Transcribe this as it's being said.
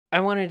I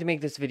wanted to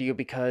make this video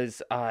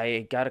because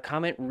I got a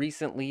comment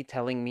recently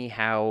telling me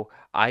how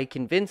I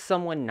convinced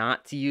someone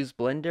not to use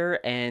Blender,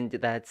 and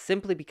that's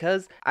simply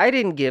because I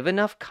didn't give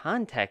enough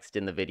context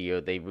in the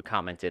video they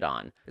commented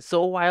on.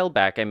 So a while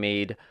back I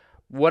made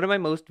one of my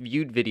most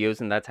viewed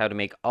videos, and that's how to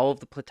make all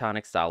of the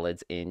Platonic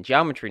solids in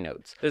geometry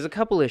nodes. There's a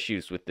couple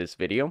issues with this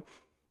video.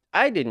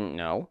 I didn't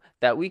know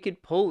that we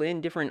could pull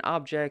in different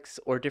objects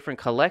or different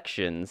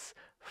collections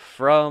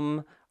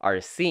from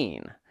our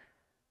scene,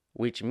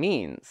 which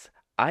means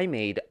I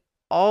made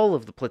all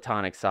of the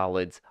Platonic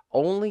solids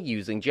only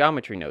using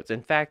geometry nodes.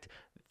 In fact,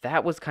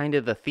 that was kind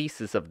of the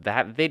thesis of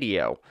that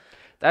video.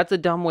 That's a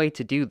dumb way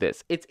to do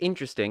this. It's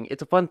interesting.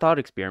 It's a fun thought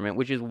experiment,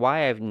 which is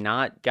why I've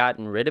not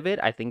gotten rid of it.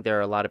 I think there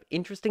are a lot of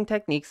interesting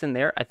techniques in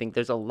there. I think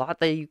there's a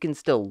lot that you can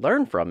still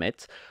learn from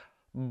it,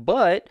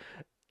 but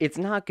it's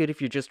not good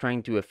if you're just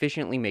trying to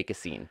efficiently make a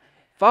scene.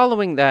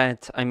 Following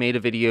that, I made a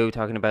video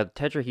talking about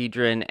the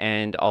tetrahedron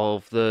and all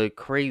of the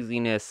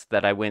craziness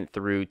that I went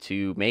through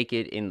to make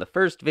it in the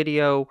first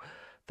video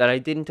that I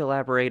didn't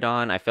elaborate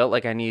on. I felt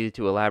like I needed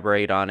to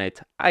elaborate on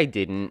it. I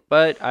didn't,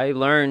 but I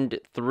learned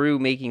through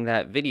making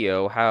that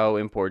video how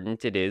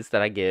important it is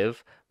that I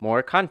give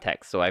more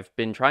context. So I've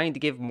been trying to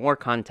give more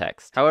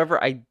context.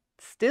 However, I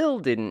still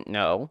didn't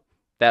know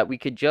that we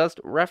could just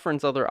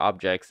reference other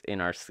objects in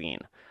our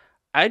scene.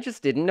 I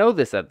just didn't know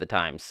this at the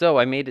time, so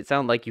I made it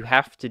sound like you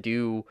have to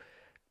do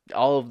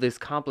all of this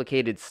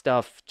complicated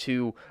stuff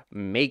to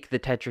make the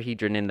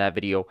tetrahedron in that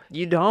video.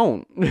 You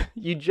don't.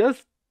 You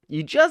just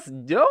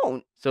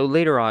don't. So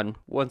later on,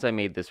 once I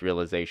made this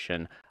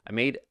realization, I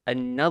made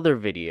another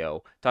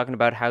video talking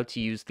about how to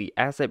use the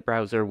asset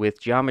browser with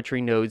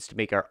geometry nodes to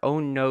make our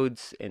own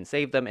nodes and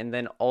save them, and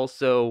then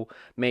also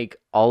make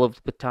all of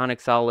the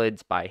Platonic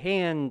solids by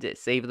hand,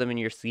 save them in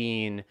your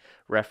scene,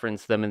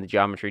 reference them in the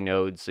geometry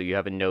nodes so you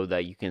have a node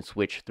that you can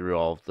switch through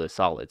all of the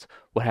solids,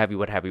 what have you,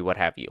 what have you, what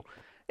have you.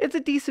 It's a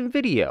decent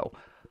video.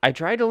 I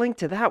tried to link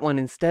to that one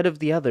instead of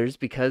the others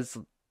because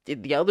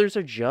the others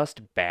are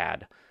just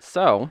bad.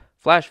 So,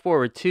 flash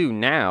forward to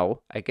now,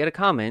 I get a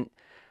comment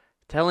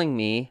telling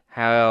me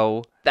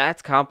how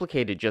that's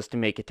complicated just to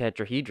make a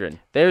tetrahedron.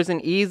 There's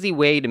an easy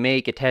way to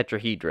make a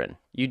tetrahedron.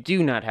 You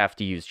do not have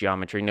to use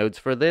geometry nodes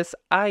for this.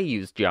 I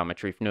used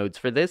geometry nodes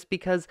for this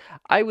because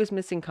I was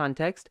missing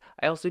context.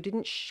 I also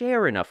didn't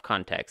share enough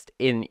context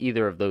in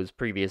either of those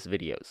previous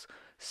videos.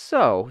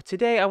 So,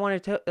 today I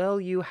want to tell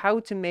you how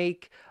to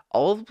make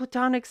all the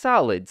Platonic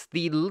solids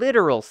the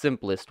literal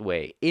simplest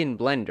way in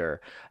Blender,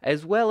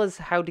 as well as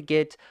how to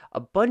get a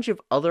bunch of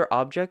other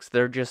objects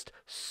that are just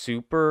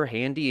super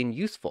handy and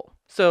useful.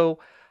 So,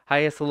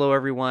 hello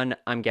everyone,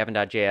 I'm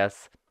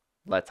Gavin.js.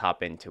 Let's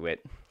hop into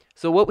it.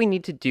 So what we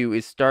need to do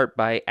is start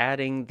by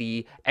adding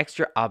the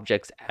extra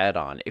objects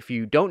add-on. If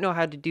you don't know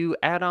how to do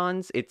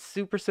add-ons, it's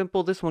super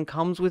simple. This one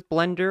comes with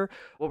Blender.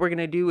 What we're going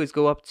to do is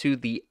go up to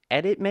the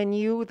edit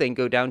menu, then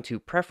go down to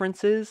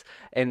preferences,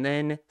 and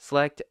then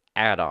select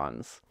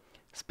add-ons.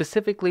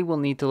 Specifically, we'll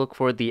need to look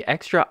for the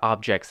extra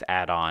objects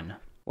add-on.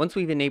 Once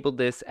we've enabled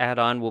this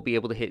add-on, we'll be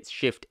able to hit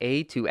Shift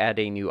A to add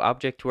a new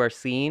object to our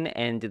scene,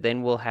 and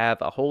then we'll have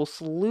a whole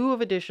slew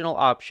of additional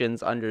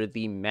options under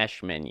the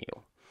mesh menu.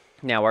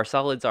 Now, our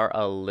solids are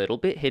a little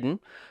bit hidden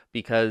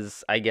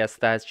because I guess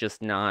that's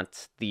just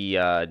not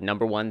the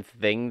number one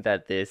thing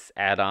that this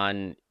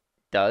add-on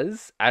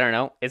does. I don't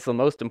know. It's the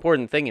most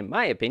important thing in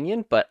my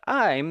opinion, but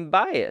I'm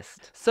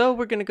biased. So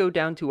we're going to go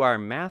down to our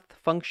math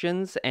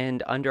functions,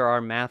 and under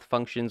our math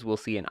functions, we'll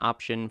see an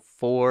option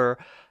for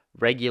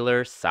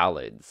regular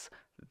solids.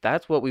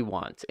 That's what we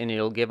want, and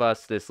it'll give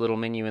us this little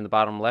menu in the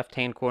bottom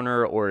left-hand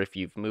corner, or if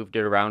you've moved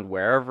it around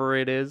wherever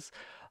it is,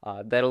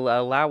 that'll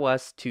allow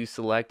us to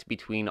select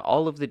between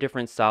all of the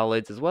different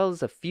solids as well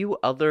as a few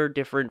other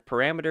different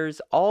parameters,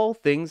 all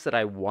things that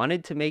I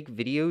wanted to make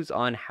videos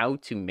on how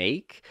to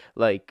make.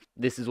 Like,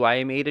 this is why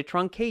I made a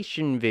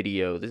truncation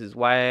video. This is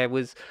why I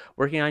was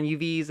working on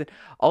UVs and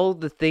all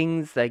the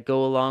things that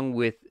go along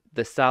with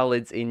the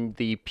solids in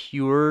the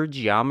pure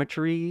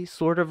geometry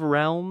sort of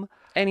realm.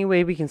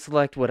 Anyway, we can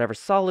select whatever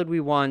solid we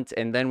want,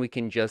 and then we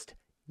can just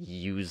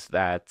use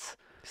that.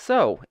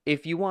 So,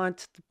 if you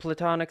want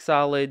Platonic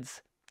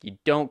solids, you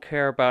don't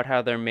care about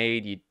how they're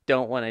made, you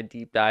don't want to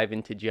deep dive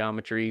into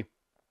geometry,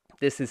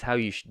 this is how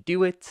you should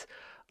do it.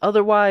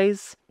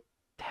 Otherwise,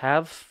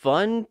 have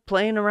fun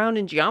playing around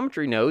in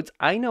geometry nodes.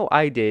 I know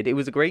I did. It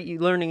was a great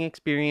learning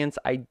experience.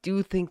 I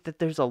do think that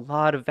there's a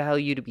lot of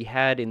value to be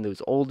had in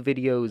those old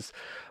videos,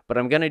 but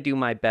I'm going to do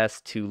my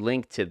best to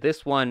link to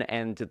this one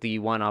and the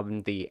one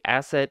on the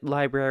asset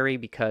library,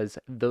 because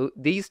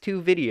these two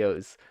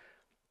videos,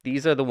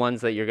 these are the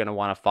ones that you're going to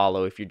want to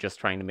follow if you're just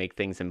trying to make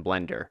things in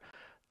Blender.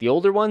 The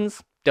older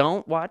ones,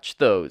 don't watch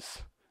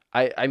those.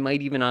 I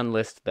might even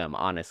unlist them,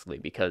 honestly,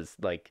 because,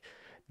 like,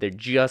 they're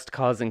just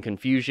causing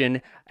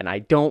confusion, and I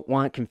don't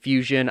want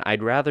confusion.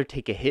 I'd rather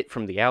take a hit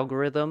from the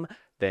algorithm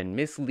than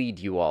mislead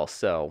you all.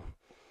 So,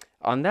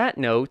 on that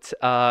note,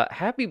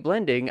 happy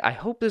blending. I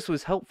hope this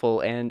was helpful,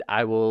 and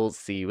I will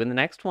see you in the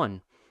next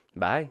one.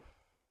 Bye.